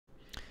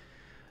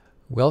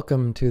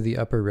Welcome to the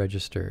Upper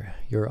Register,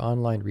 your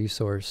online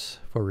resource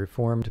for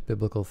Reformed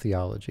Biblical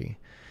Theology.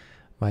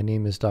 My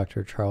name is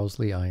Dr. Charles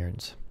Lee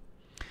Irons.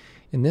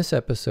 In this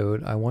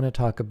episode, I want to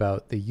talk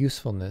about the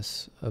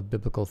usefulness of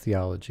biblical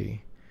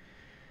theology.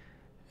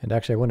 And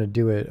actually, I want to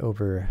do it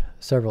over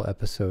several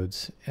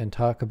episodes and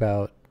talk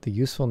about the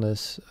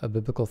usefulness of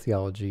biblical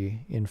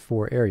theology in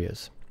four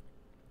areas: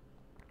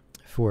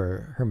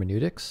 for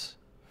hermeneutics,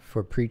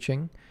 for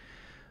preaching,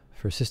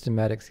 for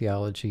systematic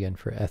theology, and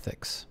for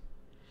ethics.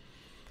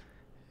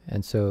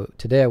 And so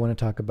today I want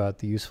to talk about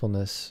the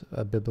usefulness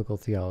of biblical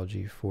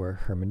theology for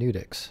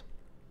hermeneutics.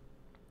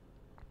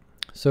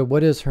 So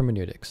what is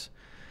hermeneutics?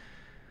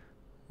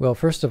 Well,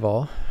 first of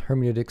all,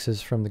 hermeneutics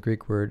is from the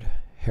Greek word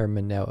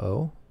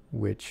hermeneuo,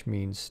 which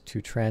means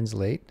to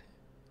translate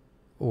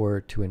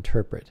or to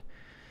interpret.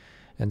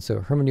 And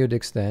so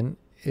hermeneutics then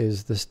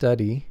is the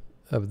study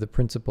of the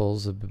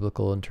principles of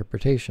biblical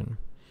interpretation.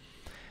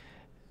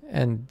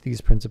 And these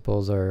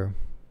principles are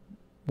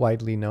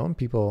widely known.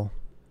 People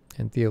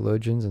and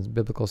theologians and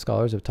biblical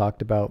scholars have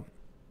talked about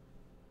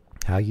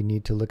how you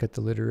need to look at the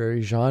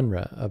literary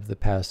genre of the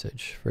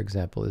passage. For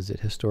example, is it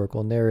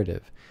historical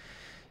narrative?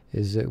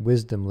 Is it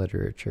wisdom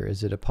literature?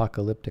 Is it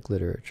apocalyptic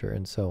literature?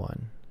 And so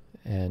on.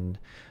 And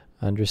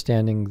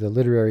understanding the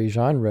literary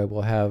genre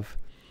will have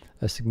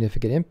a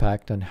significant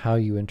impact on how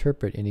you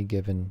interpret any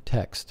given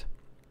text.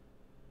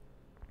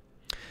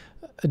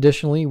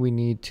 Additionally, we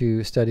need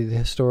to study the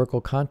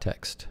historical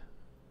context,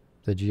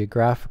 the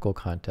geographical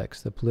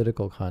context, the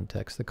political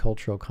context, the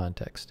cultural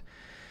context.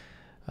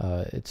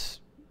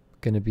 It's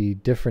going to be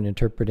different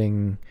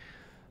interpreting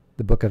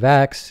the book of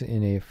Acts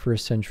in a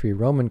first century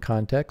Roman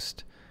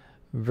context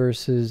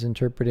versus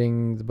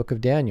interpreting the book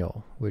of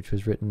Daniel, which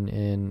was written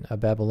in a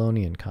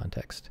Babylonian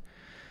context.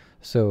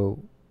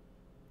 So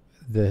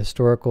the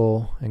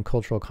historical and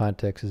cultural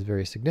context is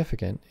very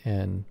significant,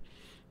 and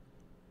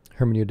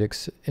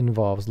hermeneutics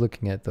involves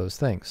looking at those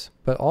things.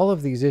 But all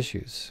of these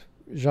issues,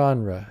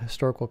 genre,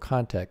 historical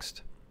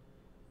context,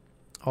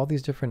 all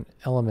these different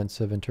elements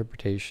of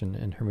interpretation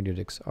and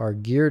hermeneutics are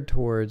geared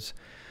towards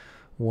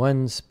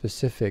one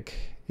specific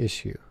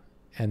issue,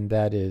 and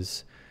that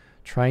is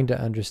trying to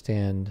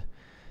understand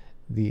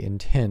the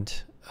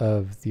intent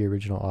of the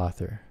original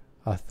author,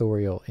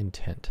 authorial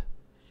intent.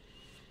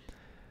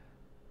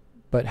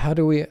 But how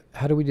do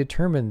we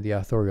determine the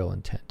authorial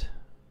intent?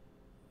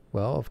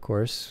 Well, of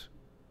course,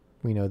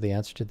 we know the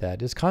answer to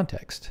that is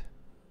context.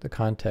 The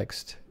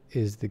context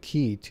is the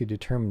key to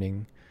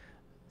determining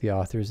the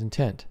author's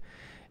intent.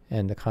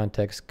 And the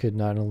context could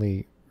not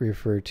only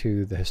refer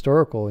to the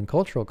historical and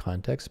cultural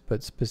context,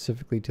 but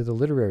specifically to the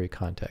literary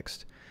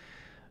context.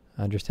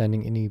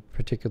 Understanding any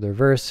particular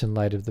verse in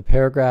light of the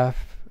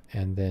paragraph,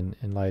 and then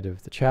in light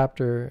of the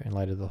chapter, in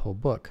light of the whole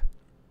book.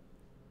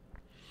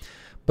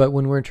 But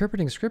when we're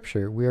interpreting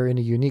Scripture, we are in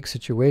a unique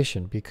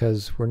situation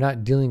because we're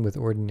not dealing with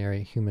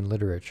ordinary human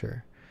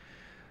literature.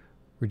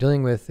 We're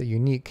dealing with a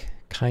unique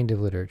kind of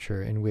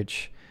literature in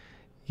which,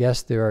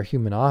 yes, there are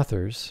human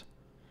authors,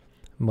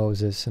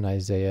 Moses and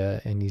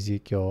Isaiah and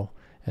Ezekiel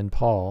and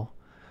Paul,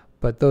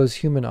 but those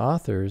human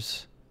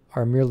authors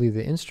are merely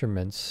the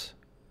instruments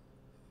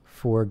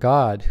for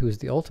God, who is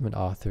the ultimate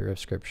author of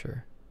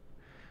Scripture.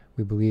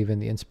 We believe in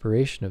the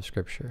inspiration of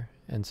Scripture,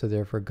 and so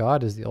therefore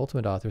God is the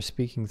ultimate author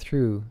speaking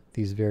through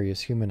these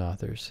various human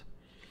authors.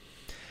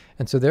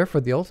 And so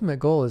therefore the ultimate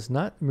goal is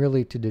not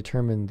merely to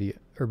determine the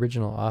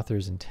original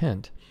author's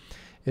intent,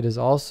 it is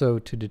also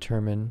to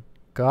determine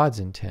God's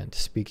intent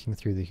speaking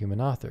through the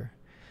human author.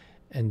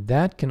 And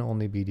that can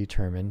only be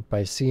determined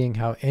by seeing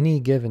how any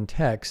given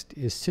text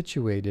is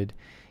situated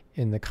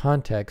in the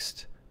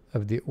context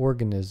of the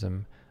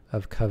organism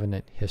of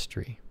covenant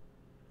history.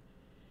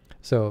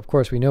 So, of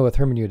course, we know with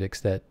hermeneutics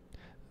that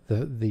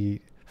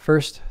the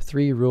first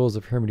three rules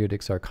of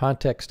hermeneutics are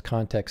context,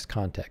 context,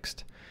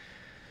 context.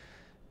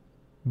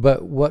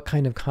 But what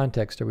kind of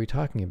context are we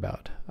talking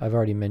about? I've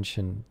already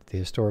mentioned the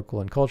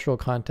historical and cultural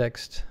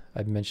context.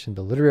 I've mentioned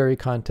the literary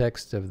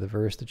context of the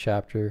verse, the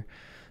chapter,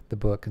 the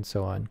book, and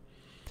so on.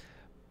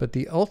 But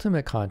the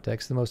ultimate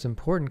context, the most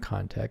important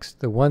context,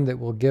 the one that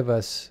will give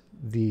us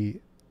the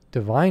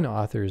divine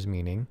author's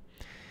meaning,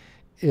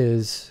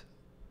 is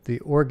the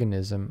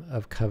organism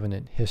of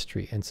covenant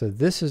history. And so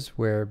this is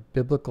where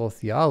biblical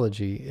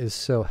theology is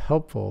so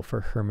helpful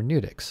for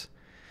hermeneutics,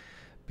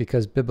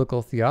 because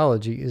biblical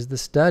theology is the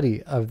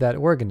study of that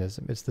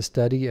organism. It's the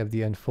study of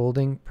the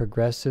unfolding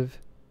progressive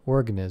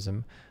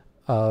organism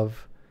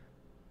of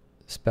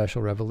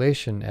special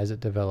revelation as it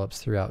develops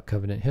throughout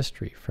covenant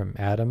history, from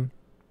Adam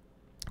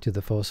to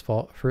the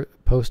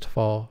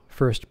post-fall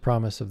first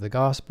promise of the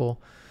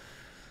gospel,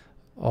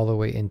 all the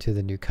way into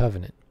the new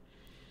covenant.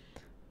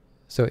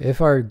 So if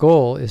our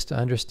goal is to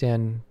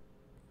understand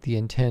the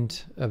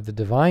intent of the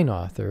divine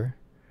author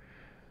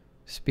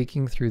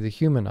speaking through the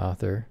human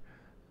author,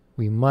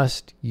 we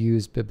must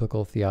use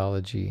biblical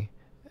theology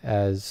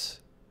as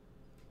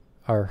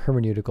our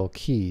hermeneutical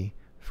key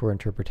for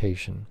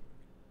interpretation.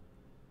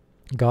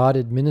 God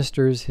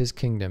administers his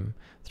kingdom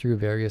through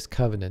various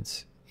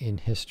covenants in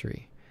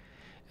history,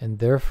 and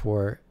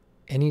therefore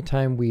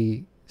anytime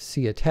we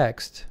see a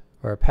text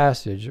or a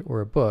passage or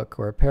a book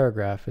or a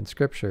paragraph in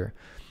Scripture,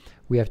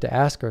 we have to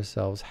ask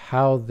ourselves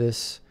how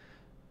this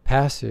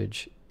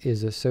passage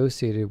is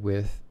associated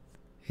with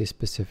a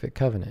specific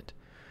covenant.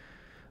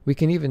 We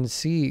can even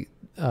see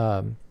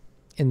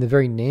in the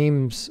very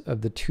names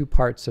of the two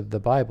parts of the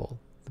Bible.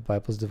 The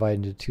Bible is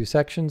divided into two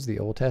sections, the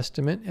Old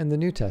Testament and the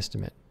New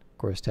Testament. Of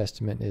course,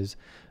 testament is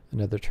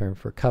another term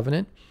for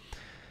covenant.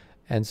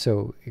 And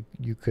so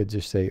you could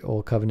just say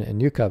Old Covenant and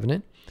New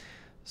Covenant.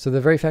 So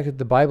the very fact that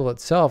the Bible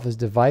itself is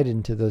divided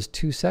into those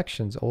two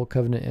sections, Old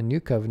Covenant and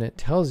New Covenant,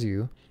 tells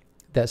you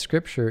that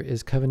Scripture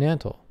is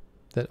covenantal,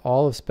 that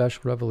all of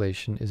special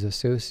revelation is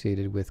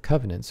associated with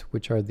covenants,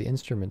 which are the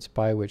instruments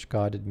by which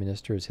God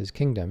administers his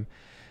kingdom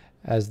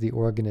as the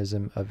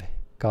organism of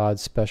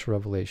God's special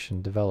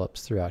revelation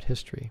develops throughout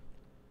history.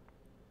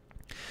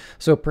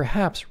 So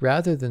perhaps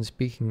rather than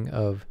speaking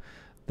of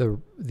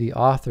the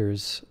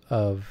authors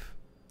of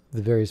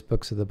the various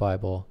books of the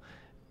Bible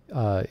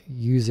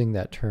using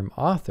that term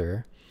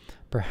author,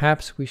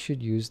 perhaps we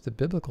should use the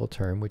biblical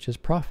term, which is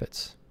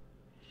prophets.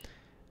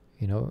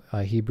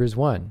 Hebrews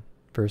 1,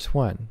 verse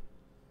 1.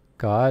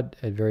 God,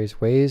 at various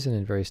ways and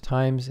in various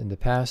times in the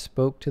past,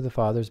 spoke to the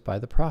fathers by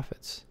the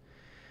prophets.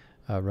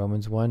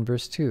 Romans 1,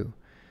 verse 2.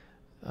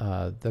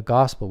 The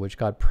gospel, which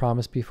God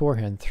promised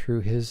beforehand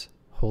through his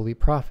holy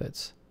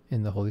prophets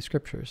in the Holy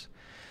Scriptures.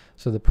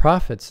 So the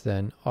prophets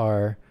then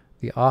are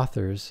the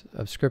authors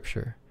of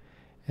Scripture.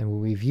 And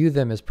when we view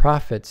them as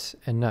prophets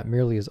and not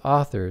merely as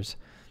authors,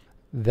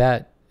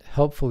 that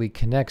helpfully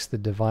connects the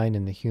divine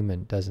and the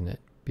human, doesn't it?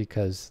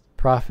 Because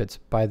prophets,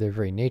 by their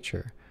very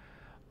nature,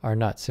 are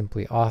not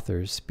simply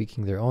authors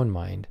speaking their own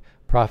mind.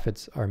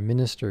 Prophets are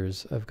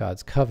ministers of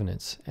God's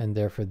covenants, and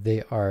therefore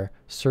they are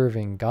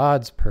serving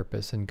God's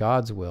purpose and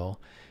God's will,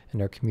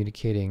 and are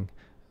communicating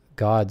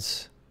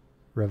God's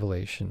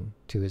revelation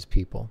to his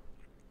people.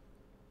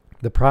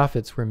 The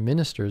prophets were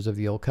ministers of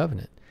the Old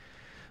Covenant.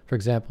 For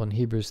example, in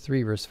Hebrews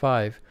 3, verse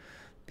 5,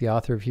 the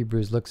author of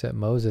Hebrews looks at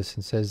Moses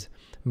and says,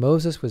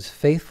 Moses was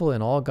faithful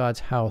in all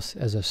God's house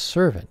as a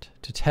servant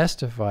to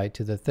testify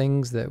to the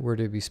things that were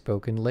to be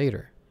spoken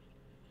later.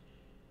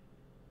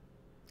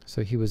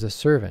 So he was a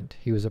servant.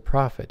 He was a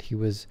prophet. He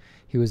was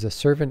a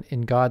servant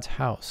in God's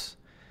house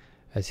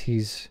as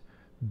he's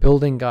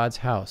building God's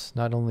house,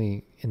 not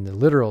only in the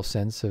literal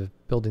sense of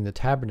building the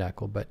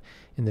tabernacle, but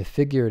in the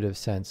figurative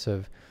sense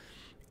of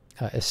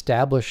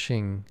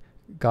establishing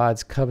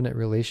God's covenant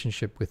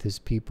relationship with his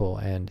people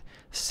and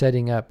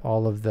setting up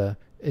all of the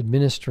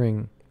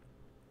administering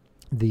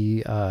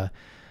the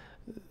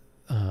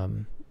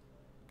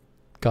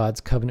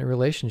God's covenant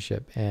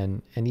relationship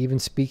and even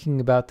speaking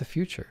about the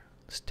future,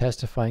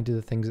 testifying to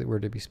the things that were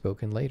to be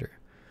spoken later.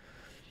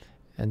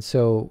 And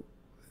so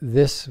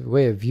this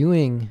way of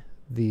viewing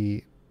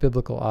the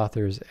biblical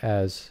authors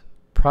as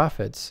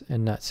prophets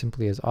and not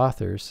simply as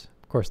authors,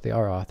 of course they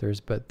are authors,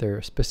 but they're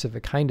a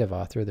specific kind of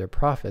author, they're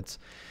prophets,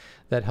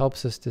 that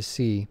helps us to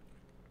see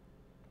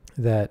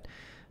that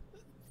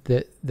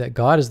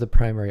God is the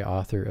primary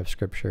author of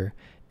Scripture,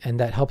 and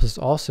that helps us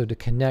also to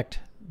connect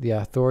the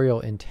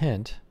authorial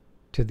intent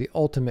to the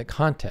ultimate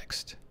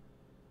context,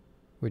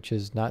 which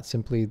is not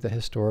simply the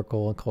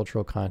historical and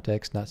cultural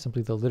context, not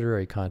simply the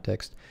literary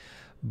context,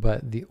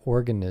 but the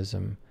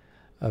organism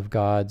of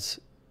God's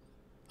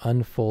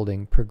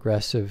unfolding,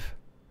 progressive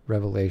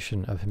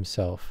revelation of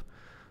himself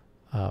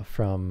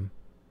from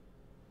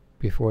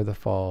before the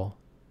fall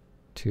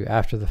to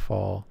after the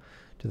fall,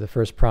 to the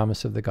first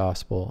promise of the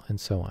gospel, and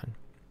so on.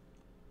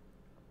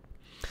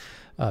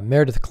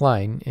 Meredith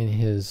Kline, in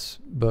his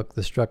book,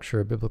 The Structure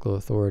of Biblical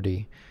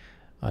Authority,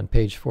 on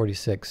page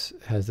 46,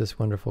 has this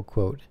wonderful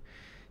quote.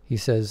 He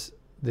says,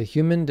 "The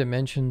human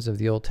dimensions of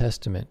the Old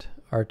Testament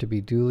are to be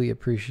duly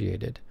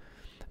appreciated,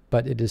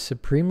 but it is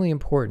supremely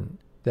important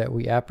that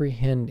we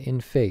apprehend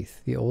in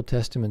faith the Old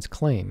Testament's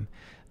claim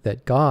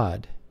that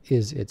God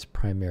is its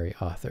primary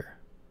author.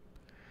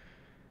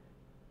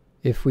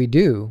 If we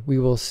do, we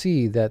will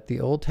see that the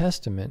Old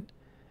Testament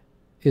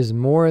is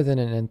more than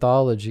an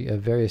anthology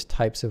of various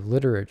types of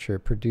literature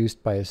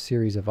produced by a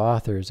series of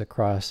authors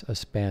across a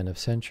span of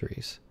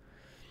centuries.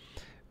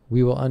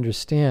 We will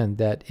understand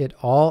that it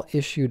all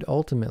issued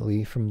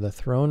ultimately from the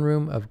throne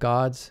room of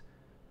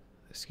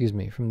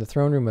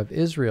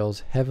Israel's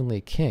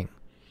heavenly king,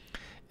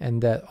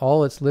 and that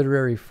all its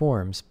literary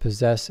forms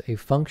possess a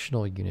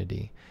functional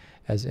unity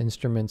as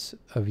instruments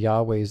of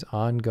Yahweh's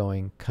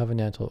ongoing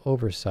covenantal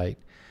oversight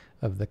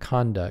of the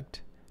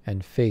conduct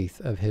and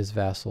faith of his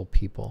vassal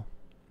people."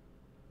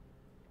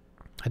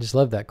 I just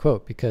love that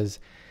quote because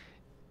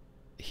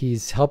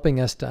he's helping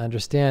us to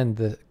understand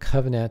the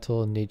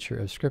covenantal nature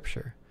of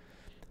Scripture.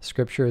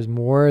 Scripture is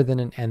more than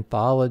an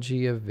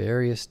anthology of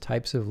various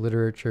types of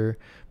literature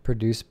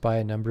produced by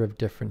a number of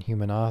different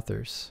human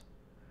authors.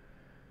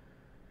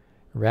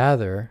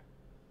 Rather,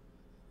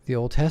 the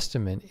Old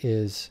Testament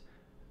is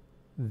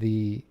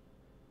the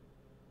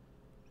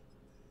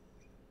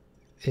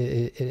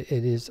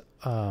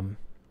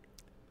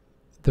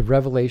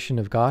revelation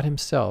of God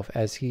himself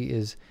as he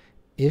is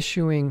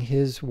issuing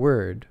his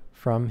word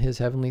from his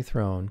heavenly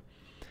throne,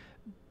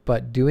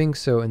 but doing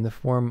so in the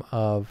form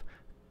of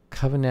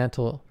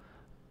covenantal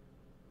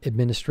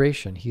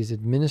administration. He's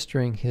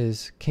administering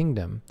his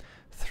kingdom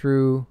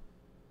through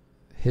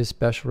his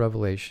special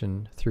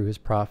revelation, through his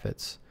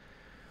prophets.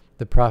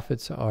 The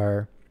prophets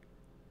are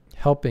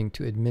helping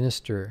to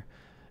administer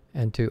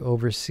and to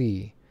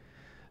oversee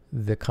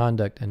the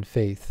conduct and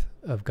faith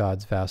of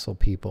God's vassal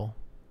people.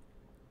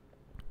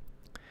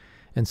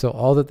 And so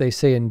all that they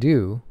say and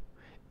do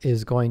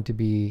is going to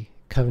be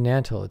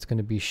covenantal. It's going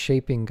to be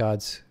shaping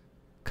God's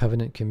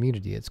covenant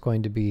community. It's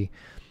going to be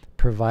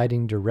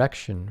providing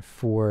direction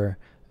for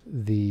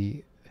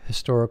the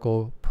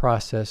historical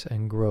process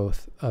and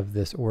growth of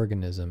this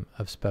organism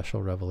of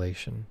special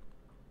revelation.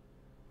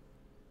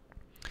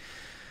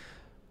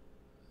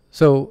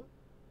 So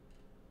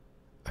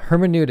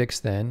hermeneutics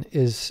then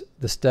is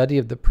the study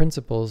of the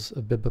principles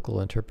of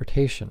biblical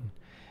interpretation.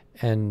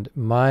 And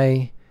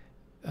my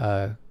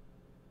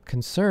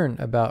concern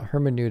about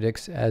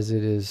hermeneutics, as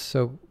it is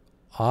so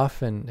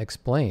often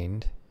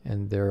explained,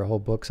 and there are whole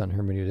books on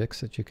hermeneutics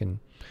that you can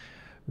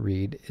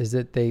read, is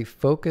that they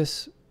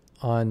focus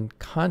on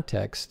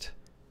context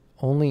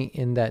only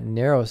in that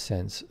narrow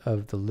sense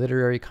of the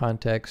literary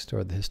context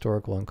or the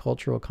historical and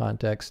cultural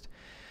context,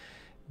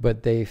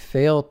 but they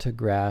fail to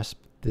grasp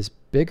this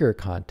bigger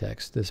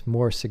context, this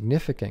more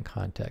significant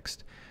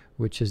context,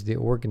 which is the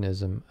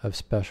organism of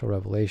special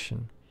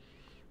revelation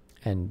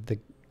and the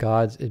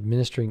God's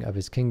administering of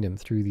his kingdom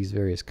through these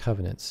various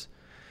covenants.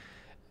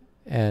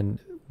 And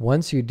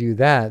once you do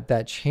that,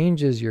 that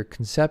changes your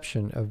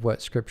conception of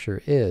what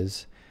Scripture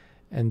is,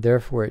 and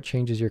therefore it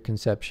changes your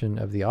conception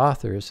of the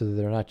authors, so that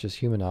they're not just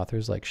human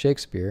authors like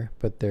Shakespeare,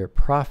 but they're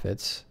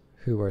prophets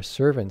who are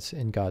servants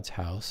in God's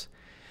house.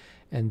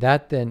 And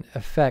that then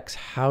affects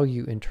how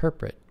you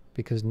interpret,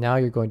 because now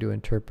you're going to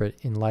interpret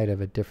in light of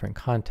a different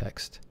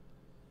context,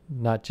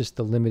 not just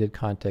the limited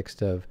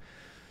context of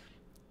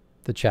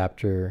the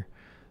chapter,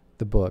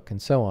 the book,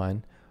 and so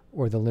on,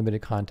 or the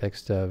limited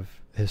context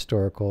of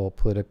historical,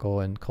 political,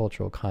 and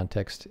cultural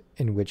context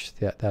in which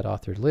that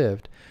author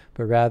lived,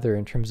 but rather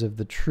in terms of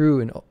the true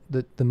and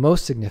the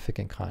most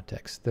significant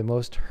context, the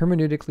most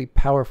hermeneutically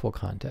powerful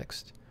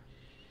context,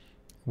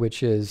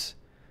 which is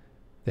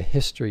the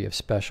history of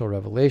special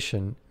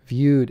revelation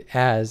viewed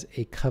as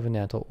a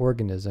covenantal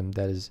organism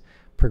that is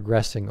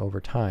progressing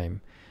over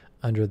time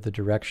under the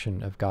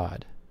direction of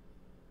God.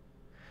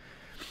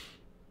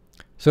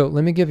 So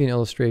let me give you an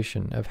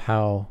illustration of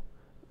how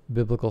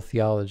biblical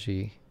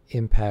theology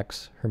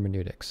impacts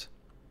hermeneutics.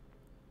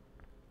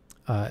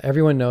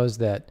 Everyone knows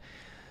that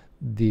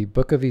the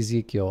book of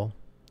Ezekiel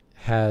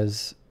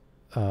has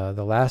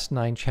the last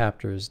 9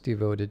 chapters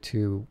devoted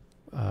to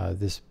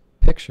this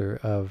picture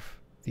of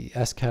the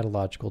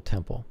eschatological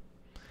temple.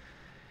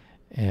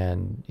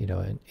 And, you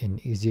know,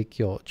 in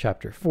Ezekiel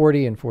chapter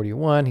 40 and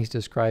 41, he's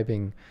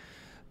describing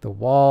the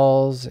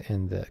walls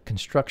and the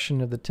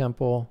construction of the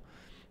temple.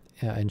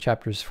 In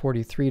chapters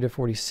 43 to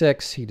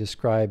 46, he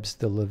describes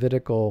the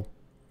Levitical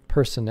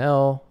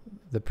personnel,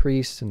 the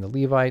priests and the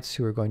Levites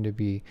who are going to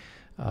be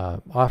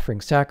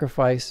offering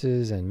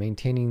sacrifices and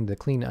maintaining the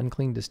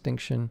clean-unclean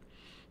distinction.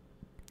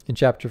 In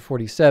chapter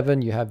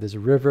 47, you have this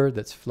river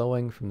that's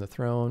flowing from the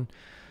throne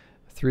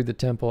through the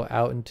temple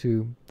out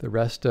into the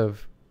rest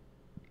of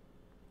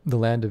the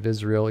land of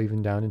Israel,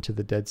 even down into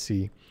the Dead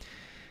Sea.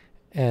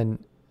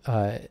 And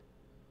it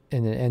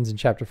ends in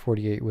chapter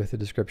 48 with a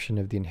description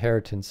of the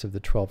inheritance of the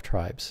 12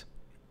 tribes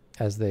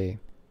as they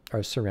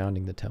are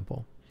surrounding the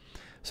temple.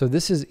 So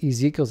this is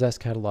Ezekiel's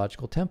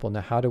eschatological temple.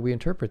 Now, how do we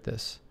interpret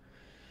this?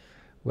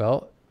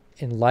 Well,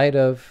 in light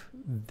of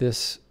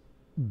this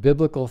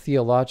biblical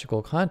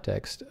theological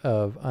context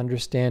of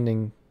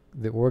understanding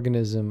the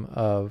organism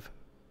of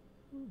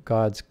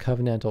God's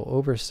covenantal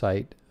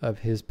oversight of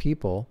his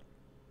people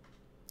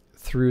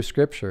through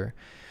Scripture,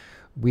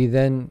 we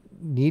then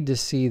need to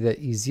see that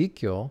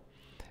Ezekiel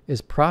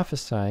is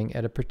prophesying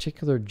at a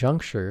particular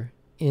juncture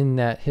in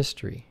that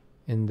history,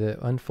 in the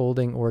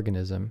unfolding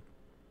organism.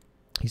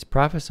 He's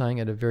prophesying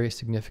at a very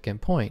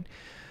significant point,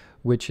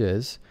 which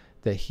is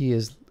that he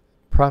is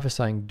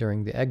prophesying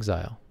during the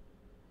exile.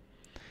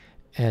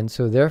 And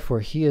so therefore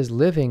he is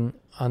living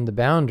on the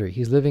boundary.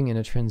 He's living in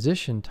a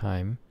transition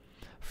time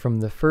from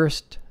the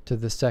first to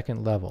the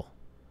second level.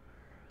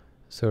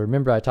 So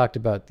remember I talked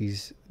about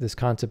this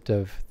concept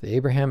of the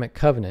Abrahamic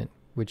covenant,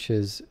 which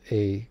is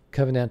a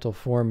covenantal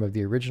form of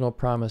the original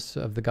promise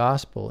of the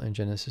gospel in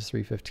Genesis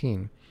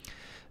 3:15.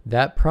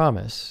 That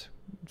promise,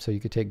 so you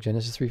could take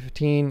Genesis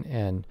 3:15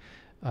 and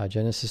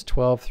Genesis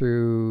 12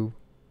 through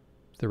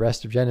the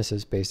rest of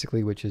Genesis,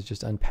 basically, which is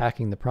just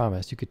unpacking the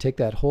promise. You could take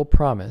that whole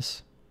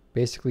promise,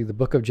 basically the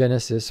book of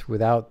Genesis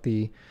without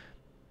the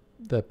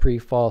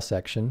pre-fall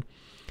section.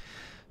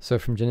 So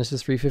from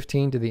Genesis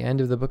 3:15 to the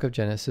end of the book of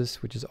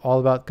Genesis, which is all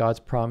about God's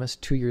promise,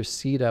 to your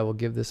seed I will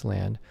give this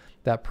land,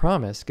 that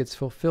promise gets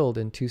fulfilled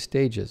in 2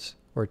 stages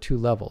or 2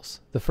 levels.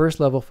 The first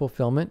level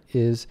fulfillment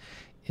is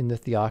in the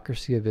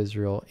theocracy of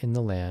Israel in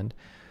the land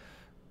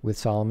with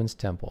Solomon's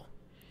temple.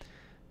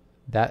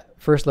 That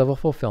first level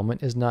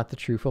fulfillment is not the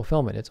true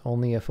fulfillment. It's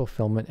only a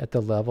fulfillment at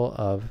the level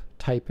of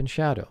type and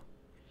shadow.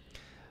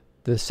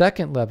 The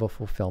second level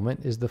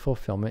fulfillment is the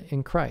fulfillment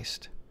in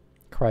Christ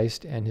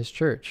and his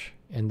church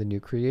and the new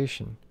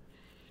creation.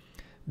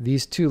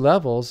 These two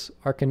levels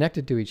are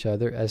connected to each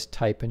other as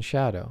type and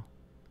shadow,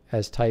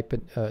 as type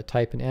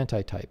and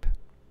antitype.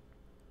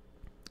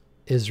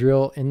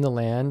 Israel in the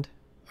land,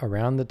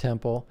 around the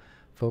temple,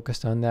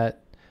 focused on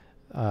that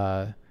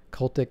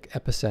cultic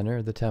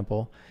epicenter, the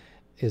temple,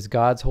 is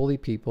God's holy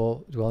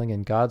people dwelling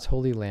in God's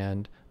holy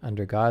land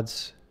under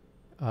God's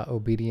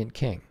obedient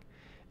king.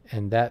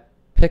 And that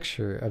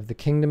picture of the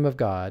kingdom of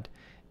God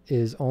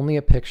is only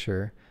a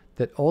picture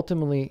that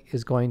ultimately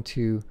is going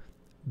to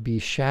be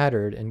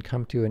shattered and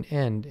come to an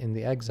end in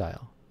the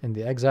exile. In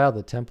the exile,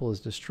 the temple is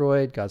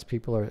destroyed, God's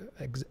people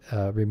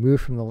are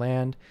removed from the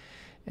land,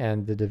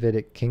 and the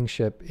Davidic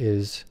kingship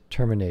is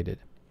terminated.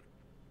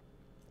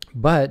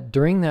 But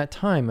during that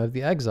time of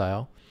the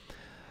exile,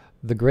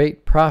 the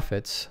great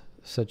prophets,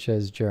 such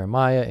as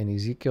Jeremiah and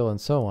Ezekiel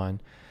and so on,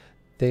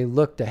 they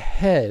looked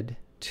ahead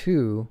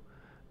to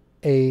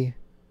a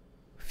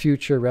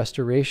future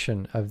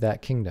restoration of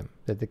that kingdom,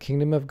 that the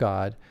kingdom of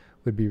God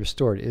would be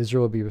restored.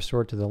 Israel would be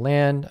restored to the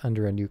land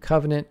under a new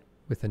covenant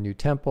with a new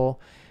temple,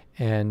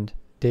 and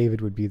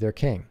David would be their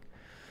king.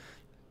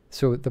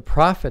 So the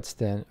prophets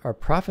then are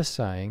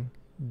prophesying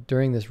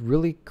during this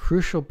really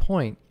crucial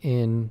point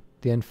in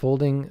the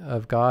unfolding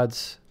of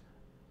God's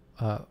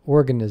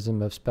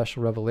organism of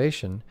special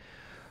revelation,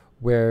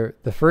 where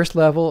the first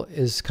level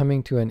is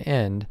coming to an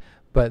end,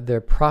 but they're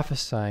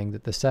prophesying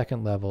that the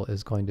second level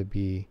is going to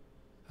be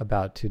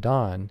about to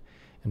dawn.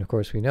 And of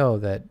course, we know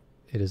that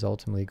it is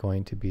ultimately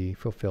going to be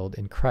fulfilled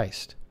in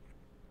Christ.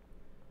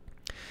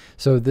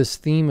 So this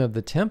theme of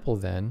the temple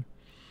then,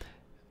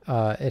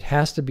 it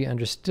has to be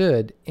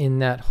understood in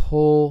that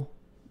whole,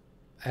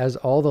 as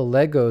all the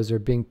Legos are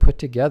being put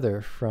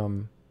together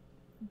from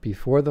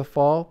before the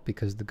fall,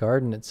 because the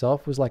garden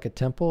itself was like a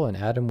temple and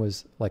Adam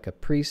was like a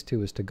priest who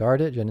was to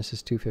guard it,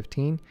 Genesis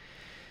 2:15.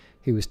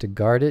 He was to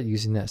guard it,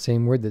 using that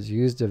same word that's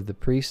used of the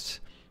priests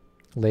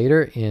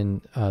later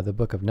in the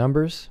book of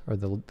Numbers, or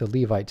the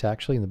Levites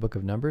actually in the book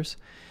of Numbers.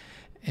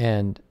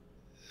 And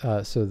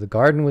so the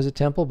garden was a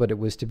temple, but it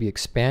was to be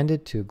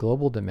expanded to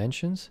global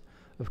dimensions.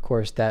 Of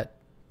course, that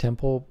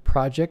temple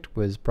project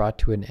was brought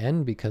to an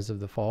end because of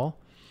the fall.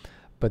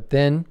 But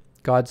then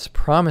God's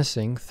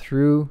promising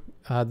through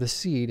the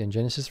seed in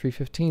Genesis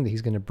 3:15 that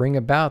he's going to bring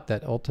about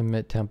that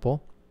ultimate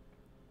temple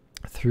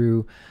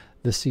through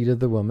the seed of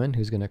the woman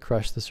who's going to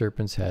crush the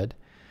serpent's head.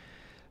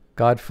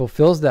 God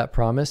fulfills that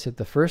promise at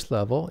the first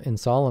level in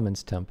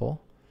Solomon's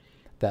temple.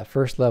 That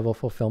first level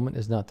fulfillment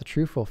is not the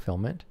true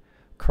fulfillment.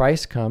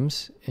 Christ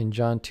comes in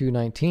John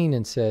 2:19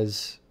 and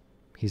says,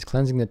 he's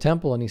cleansing the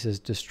temple, and he says,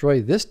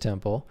 destroy this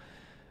temple,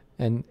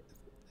 and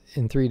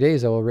in 3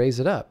 days I will raise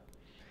it up.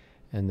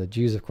 And the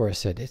Jews, of course,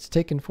 said, it's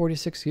taken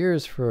 46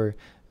 years for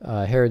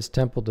Herod's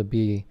temple to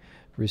be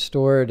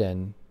restored.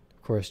 And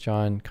of course,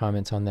 John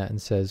comments on that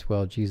and says,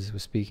 well, Jesus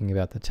was speaking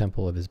about the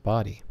temple of his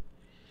body.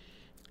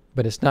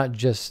 But it's not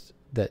just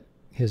that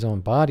his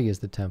own body is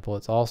the temple,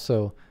 it's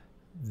also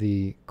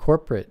the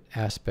corporate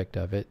aspect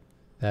of it.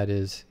 That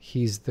is,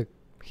 he's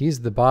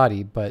the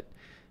body, but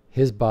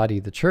his body,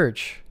 the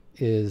church,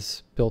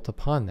 is built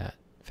upon that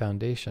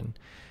foundation.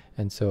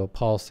 And so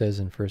Paul says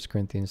in 1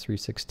 Corinthians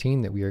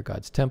 3:16 that we are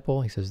God's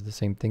temple. He says the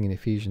same thing in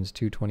Ephesians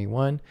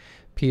 2:21.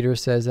 Peter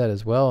says that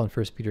as well in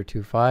 1 Peter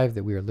 2:5,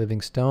 that we are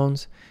living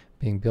stones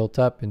being built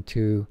up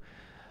into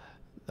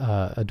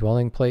a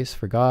dwelling place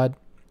for God.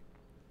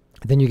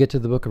 Then you get to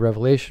the book of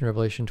Revelation,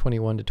 Revelation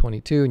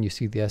 21-22, and you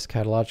see the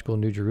eschatological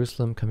New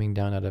Jerusalem coming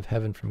down out of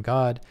heaven from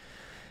God.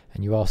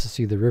 And you also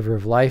see the river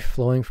of life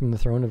flowing from the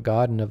throne of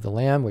God and of the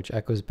Lamb, which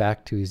echoes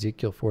back to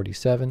Ezekiel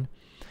 47.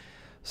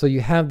 So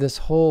you have this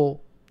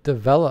whole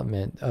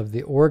development of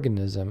the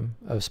organism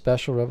of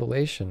special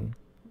revelation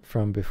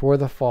from before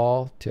the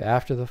fall to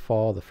after the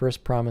fall, the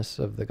first promise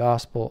of the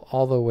gospel,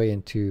 all the way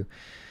into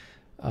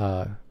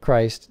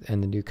Christ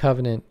and the new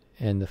covenant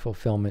and the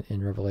fulfillment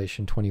in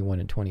Revelation 21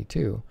 and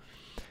 22.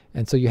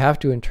 And so you have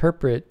to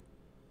interpret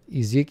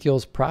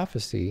Ezekiel's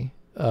prophecy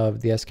of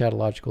the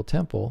eschatological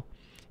temple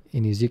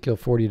in Ezekiel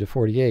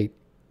 40-48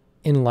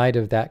 in light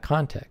of that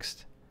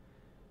context.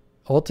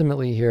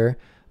 Ultimately here,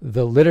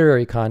 the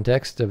literary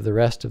context of the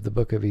rest of the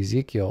book of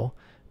Ezekiel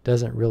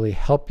doesn't really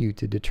help you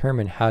to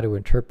determine how to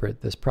interpret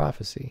this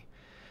prophecy.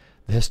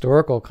 The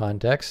historical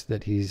context,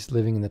 that he's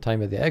living in the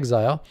time of the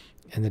exile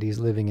and that he's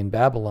living in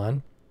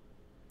Babylon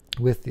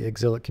with the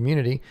exilic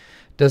community,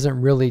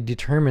 doesn't really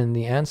determine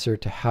the answer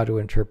to how to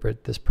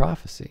interpret this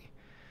prophecy.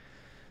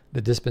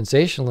 The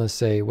dispensationalists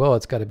say, well,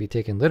 it's got to be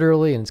taken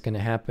literally and it's going to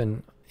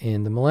happen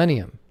in the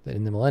millennium. That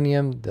in the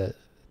millennium, the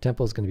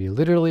temple is going to be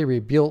literally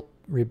rebuilt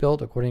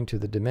according to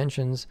the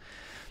dimensions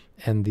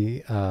and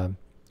the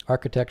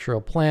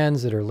architectural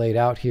plans that are laid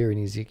out here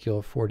in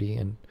Ezekiel 40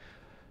 and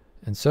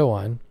so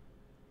on.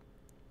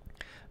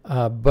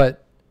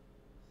 But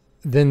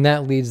then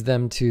that leads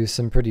them to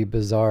some pretty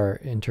bizarre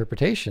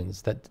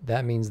interpretations.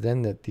 That means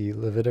then that the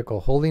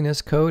Levitical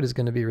holiness code is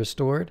going to be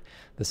restored.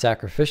 The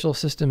sacrificial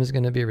system is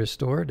going to be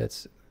restored.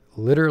 That's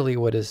literally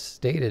what is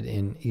stated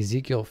in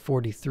Ezekiel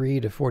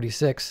 43 to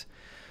 46,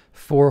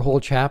 4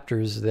 whole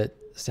chapters that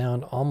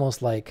sound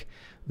almost like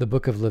the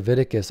book of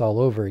Leviticus all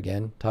over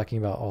again, talking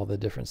about all the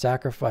different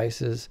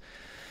sacrifices,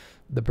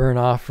 the burnt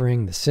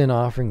offering, the sin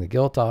offering, the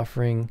guilt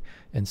offering,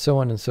 and so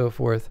on and so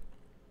forth.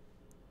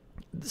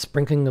 The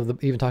sprinkling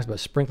of even talks about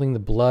sprinkling the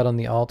blood on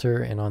the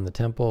altar and on the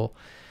temple.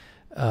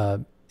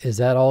 Is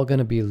that all going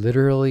to be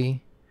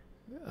literally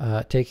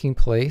taking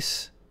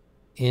place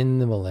in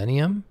the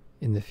millennium,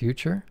 in the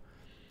future?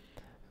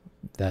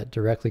 That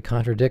directly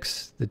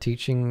contradicts the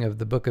teaching of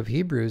the book of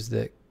Hebrews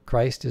that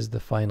Christ is the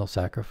final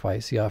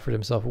sacrifice. He offered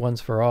himself once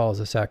for all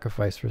as a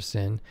sacrifice for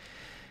sin,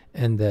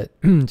 and that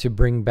to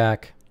bring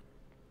back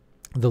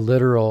the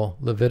literal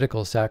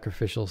Levitical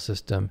sacrificial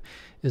system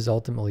is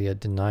ultimately a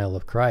denial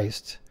of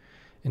Christ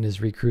and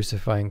is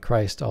re-crucifying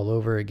Christ all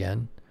over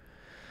again.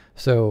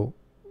 So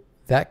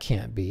that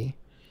can't be.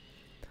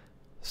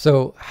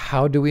 So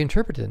how do we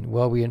interpret it?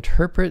 Well, we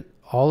interpret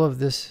all of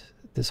this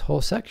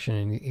whole section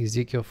in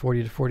Ezekiel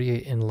 40 to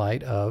 48 in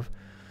light of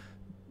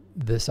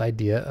this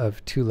idea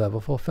of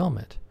two-level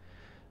fulfillment.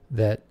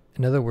 That,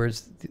 in other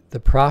words, the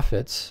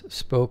prophets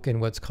spoke in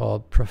what's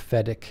called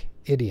prophetic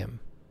idiom.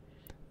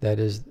 That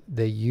is,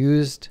 they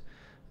used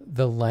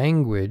the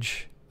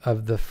language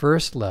of the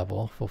first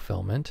level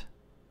fulfillment,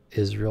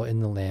 Israel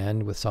in the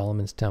land with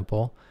Solomon's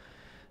temple.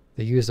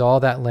 They used all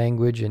that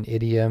language and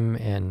idiom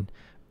and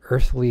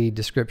earthly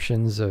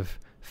descriptions of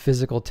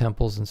physical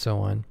temples and so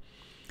on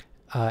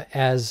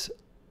as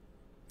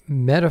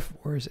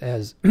metaphors,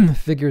 as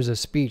figures of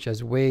speech,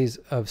 as ways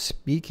of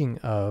speaking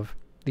of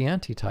the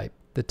antitype.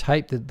 The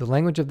type, the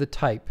language of the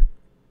type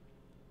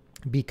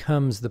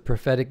becomes the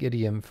prophetic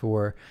idiom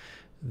for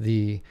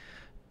the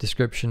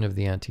description of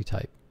the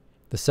antitype.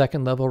 The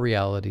second level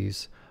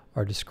realities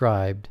are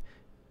described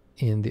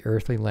in the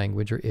earthly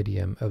language or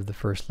idiom of the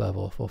first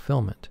level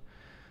fulfillment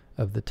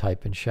of the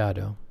type and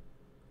shadow.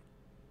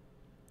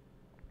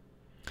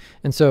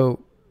 And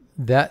so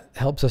that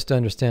helps us to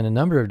understand a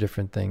number of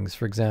different things.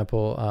 For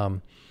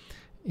example,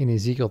 in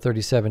Ezekiel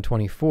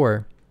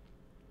 37:24,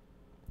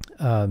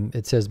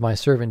 it says, "My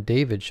servant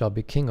David shall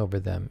be king over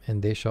them,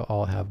 and they shall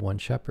all have one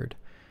shepherd."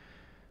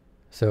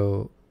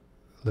 So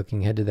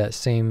looking ahead to that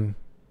same,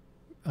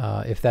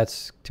 if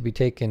that's to be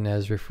taken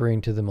as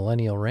referring to the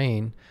millennial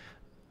reign,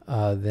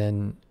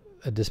 then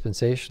a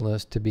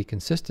dispensationalist, to be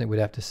consistent, would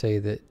have to say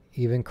that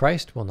even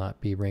Christ will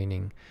not be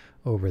reigning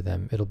over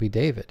them. It'll be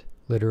David.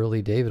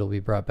 Literally, David will be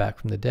brought back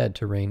from the dead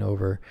to reign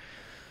over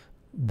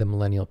the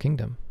millennial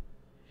kingdom.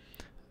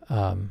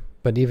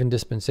 But even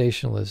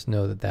dispensationalists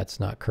know that that's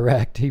not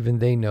correct. Even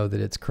they know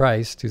that it's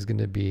Christ who's going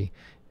to be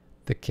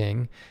the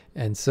king.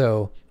 And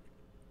so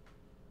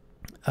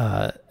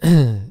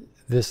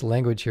this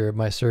language here,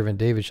 "my servant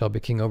David shall be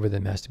king over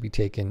them," has to be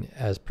taken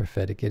as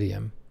prophetic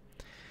idiom.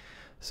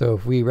 So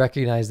if we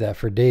recognize that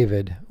for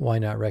David, why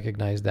not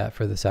recognize that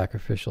for the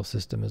sacrificial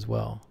system as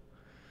well?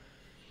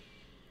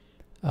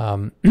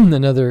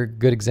 Another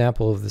good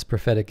example of this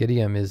prophetic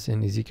idiom is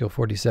in Ezekiel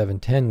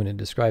 47:10, when it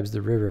describes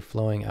the river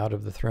flowing out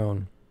of the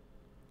throne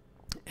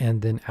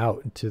and then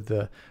out into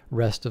the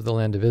rest of the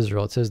land of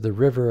Israel. It says the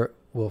river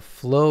will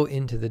flow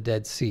into the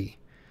Dead Sea,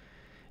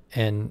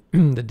 and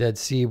the Dead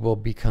Sea will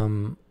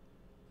become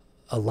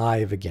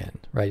alive again,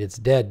 right? It's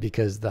dead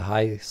because the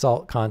high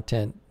salt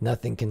content,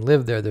 nothing can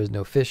live there. There's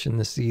no fish in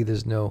the sea.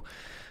 There's no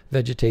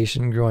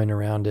vegetation growing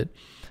around it.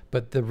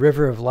 But the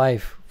river of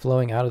life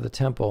flowing out of the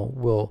temple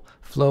will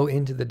flow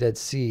into the Dead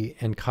Sea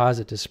and cause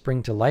it to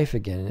spring to life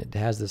again. And it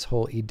has this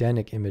whole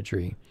Edenic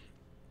imagery.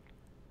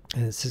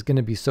 And it's just going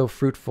to be so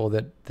fruitful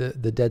that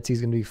the Dead Sea is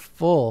going to be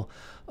full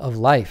of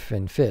life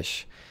and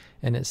fish.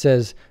 And it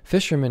says,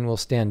 fishermen will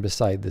stand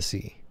beside the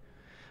sea.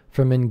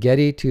 From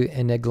En-Gedi to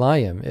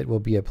En-Eglaim, it will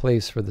be a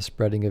place for the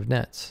spreading of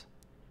nets.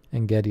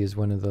 En-Gedi is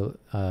one of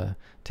the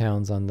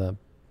towns on the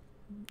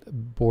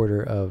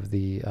border of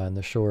on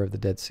the shore of the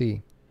Dead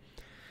Sea.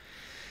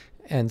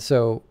 And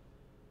so,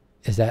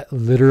 is that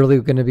literally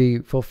going to be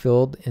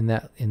fulfilled in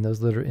that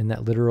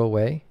literal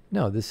way?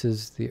 No, this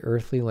is the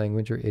earthly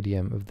language or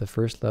idiom of the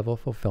first level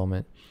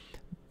fulfillment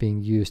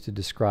being used to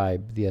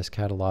describe the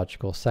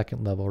eschatological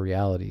second level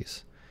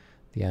realities,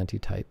 the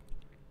antitype.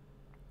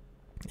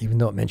 Even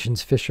though it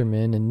mentions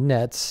fishermen and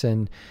nets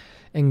and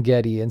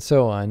En-Gedi and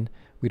so on,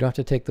 we don't have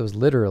to take those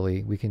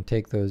literally. We can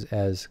take those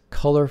as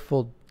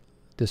colorful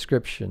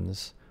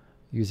descriptions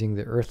using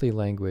the earthly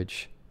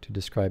language to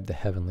describe the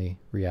heavenly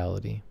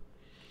reality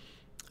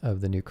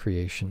of the new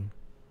creation.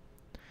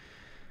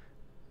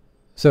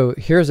 So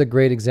here's a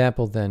great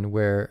example then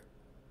where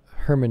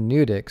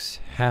hermeneutics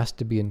has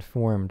to be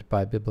informed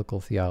by biblical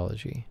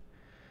theology.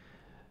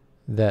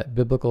 That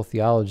biblical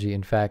theology,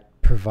 in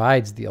fact,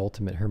 provides the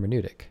ultimate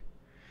hermeneutic.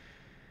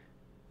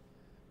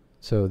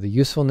 So the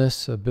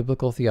usefulness of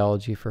biblical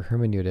theology for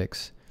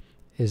hermeneutics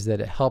is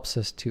that it helps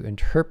us to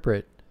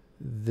interpret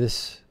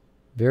this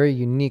very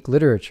unique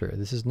literature.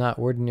 This is not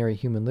ordinary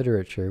human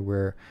literature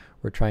where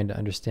we're trying to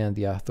understand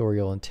the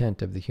authorial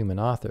intent of the human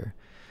author.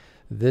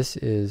 This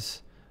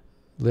is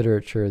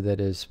literature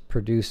that is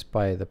produced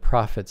by the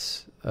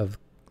prophets of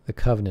the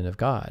covenant of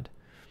God.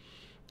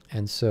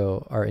 And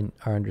so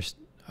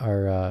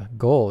our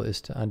goal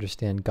is to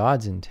understand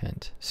God's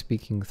intent,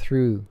 speaking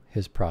through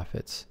his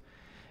prophets.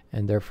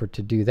 And therefore,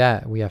 to do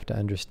that, we have to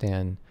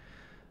understand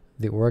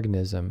the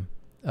organism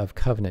of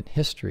covenant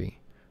history,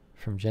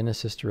 from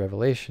Genesis to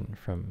Revelation,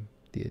 from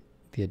the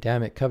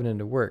Adamic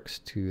covenant of works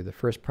to the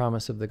first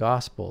promise of the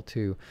gospel,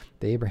 to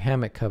the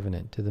Abrahamic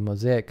covenant, to the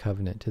Mosaic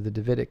covenant, to the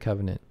Davidic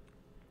covenant,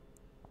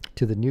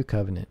 to the new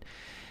covenant,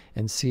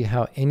 and see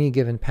how any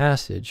given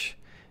passage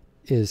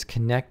is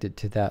connected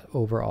to that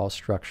overall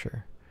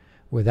structure.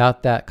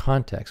 Without that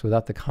context,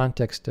 without the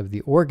context of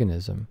the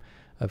organism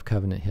of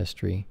covenant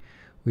history,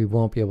 we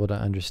won't be able to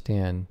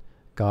understand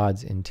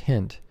God's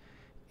intent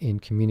in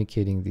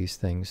communicating these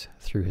things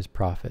through his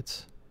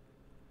prophets.